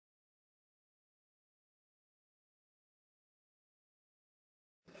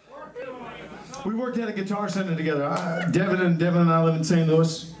We worked at a guitar center together. Devon and I live in St.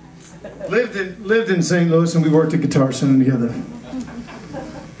 Louis. Lived in St. Louis, and we worked at Guitar Center together.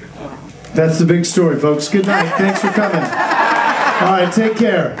 That's the big story, folks. Good night. Thanks for coming. All right, take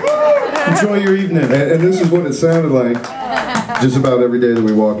care. Enjoy your evening. And this is what it sounded like just about every day that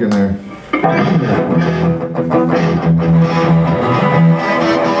we walk in there.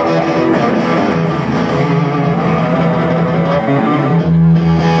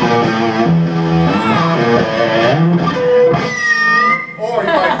 Or you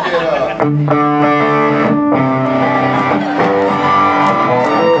might get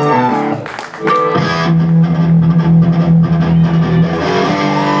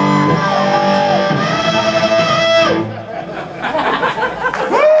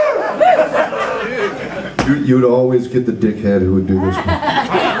you would always get the dickhead who would do this one.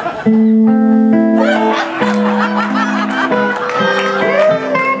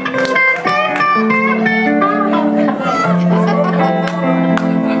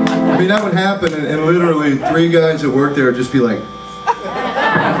 I mean, that would happen, and literally 3 guys that work there would just be like,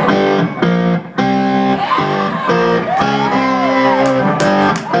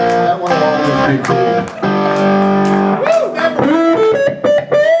 that one will always be cool.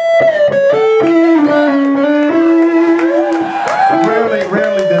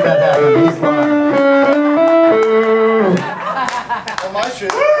 Rarely did that happen. He's lying. Well, my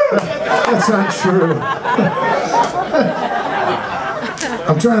shit. That's not true.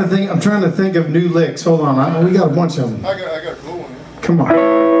 I'm trying to think of new licks. Hold on, we got a bunch of them. I got a cool one. Come on.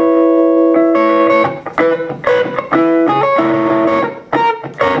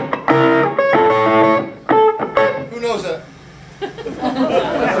 Who knows that?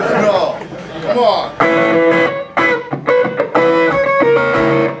 No. Come on.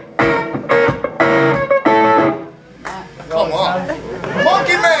 Come on.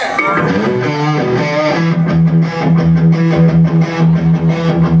 Monkey Man!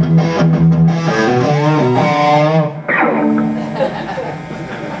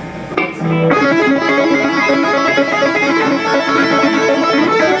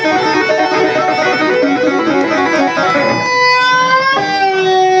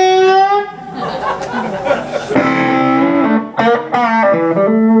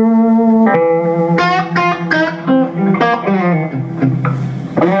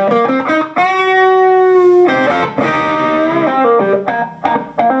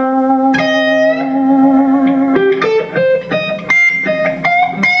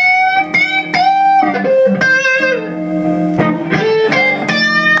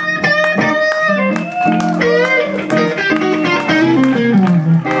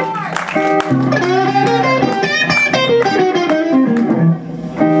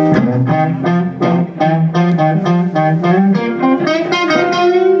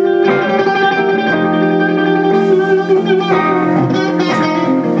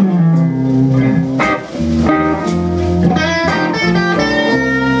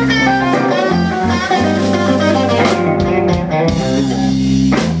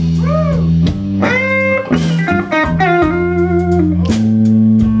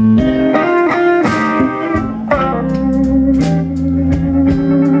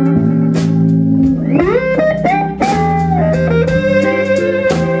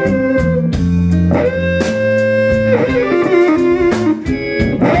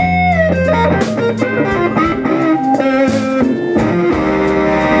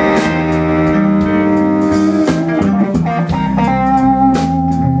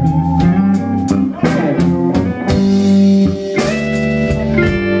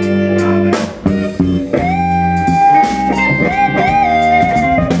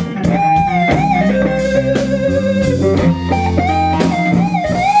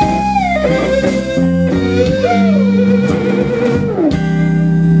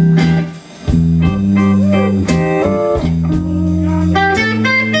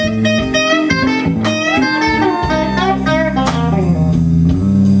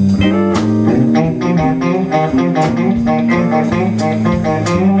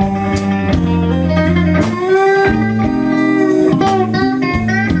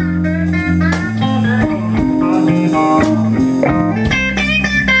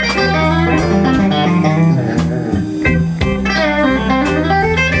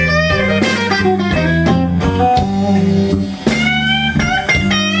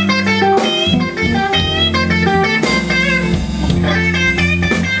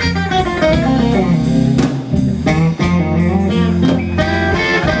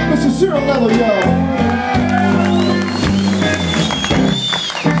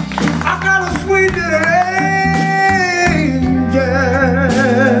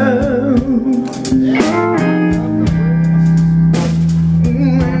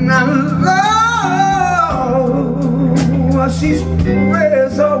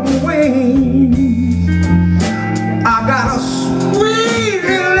 spreads her wings, I got a sweet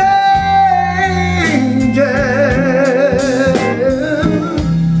little angel.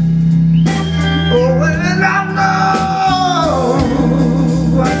 Oh, and I know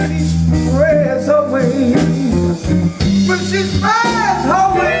when she spreads her wings, when she spreads her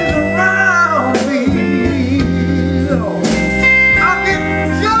wings around me, I get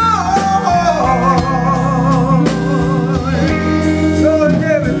joy, Lord,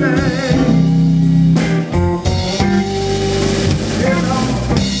 everything.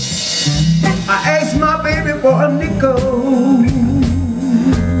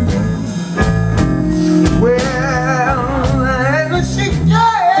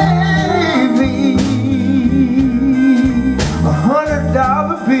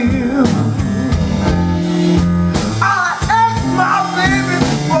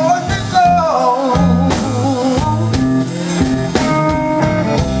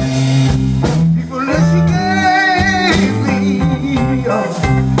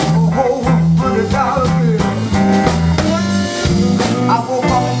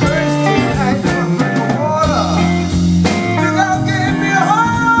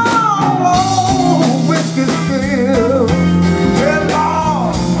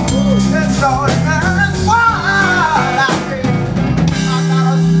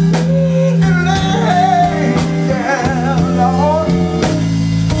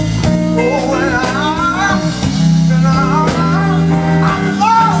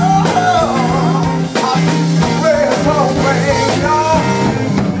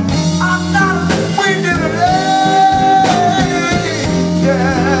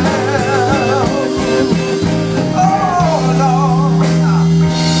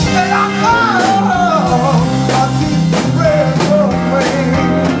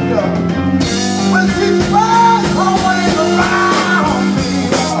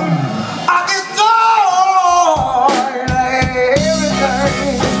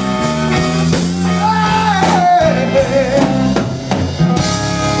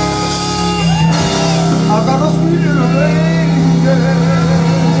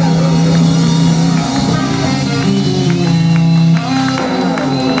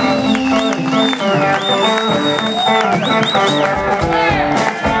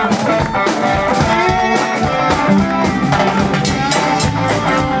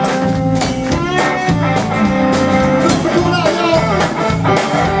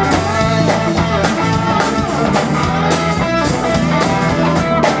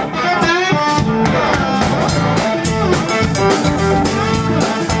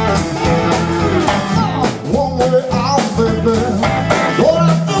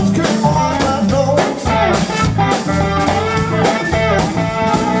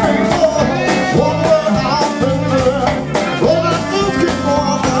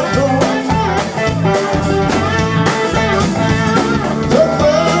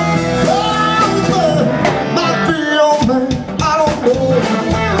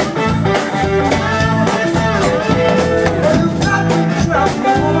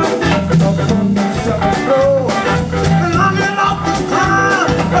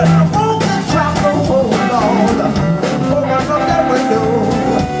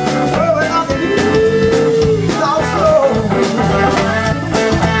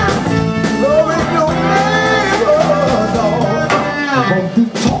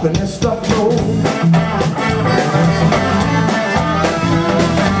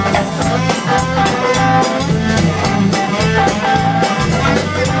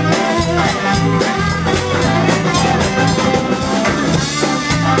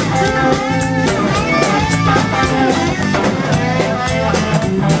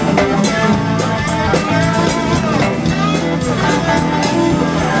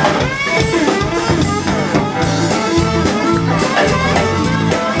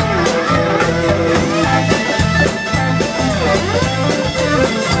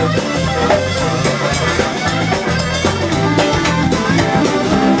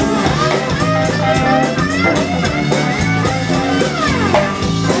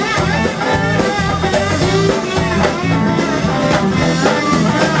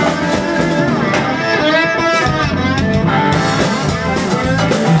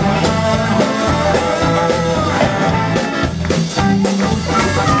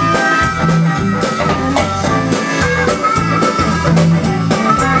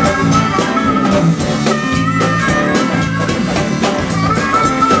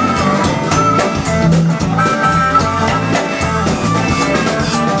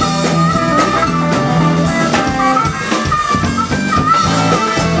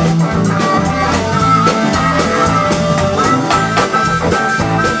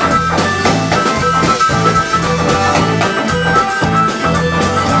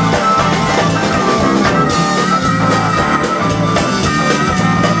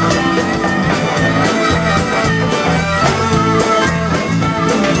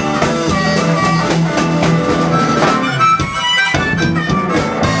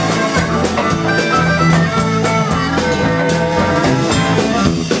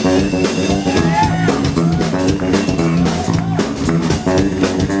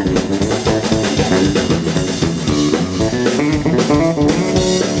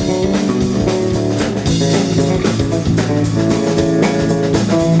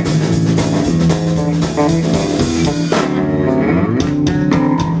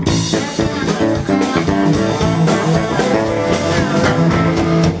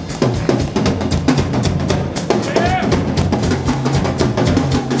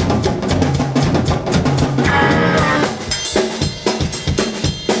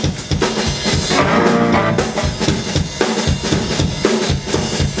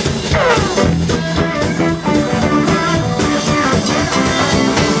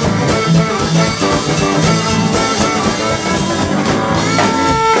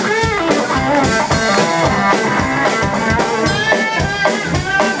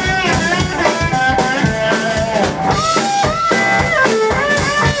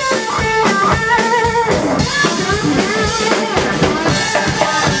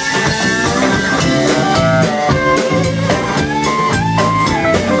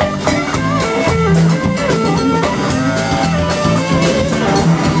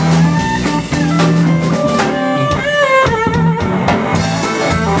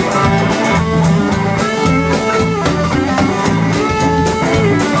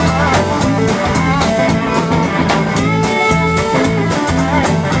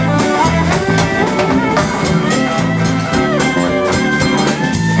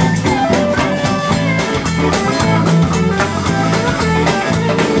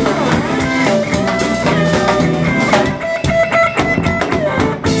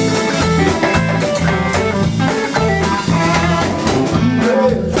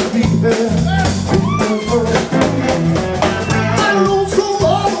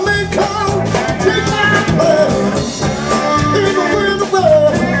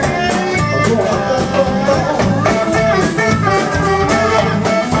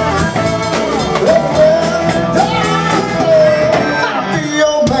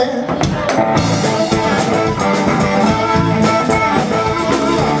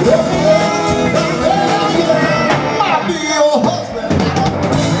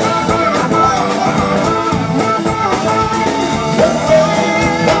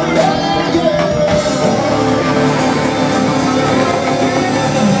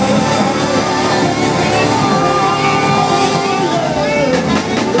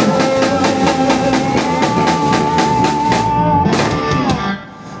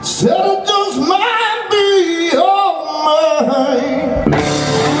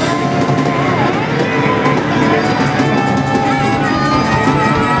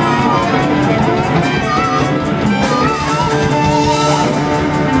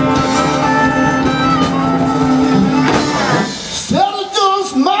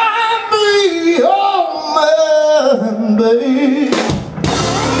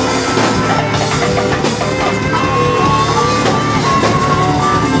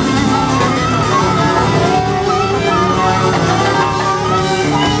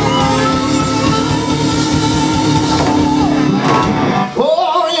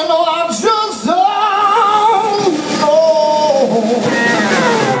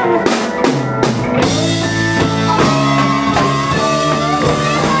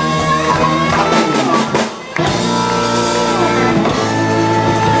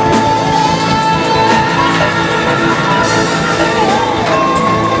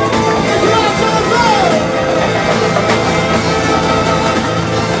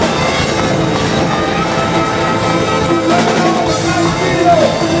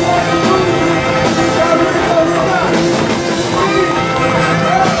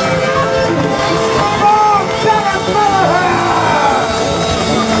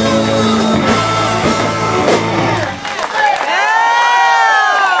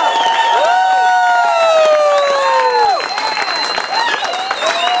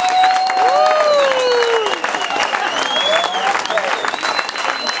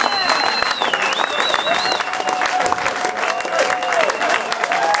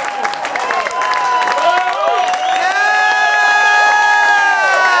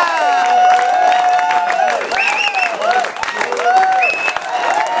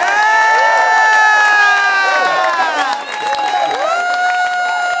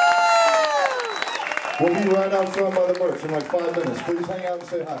 We'll be right out front by the merch in like 5 minutes. Please hang out and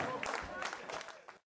say hi.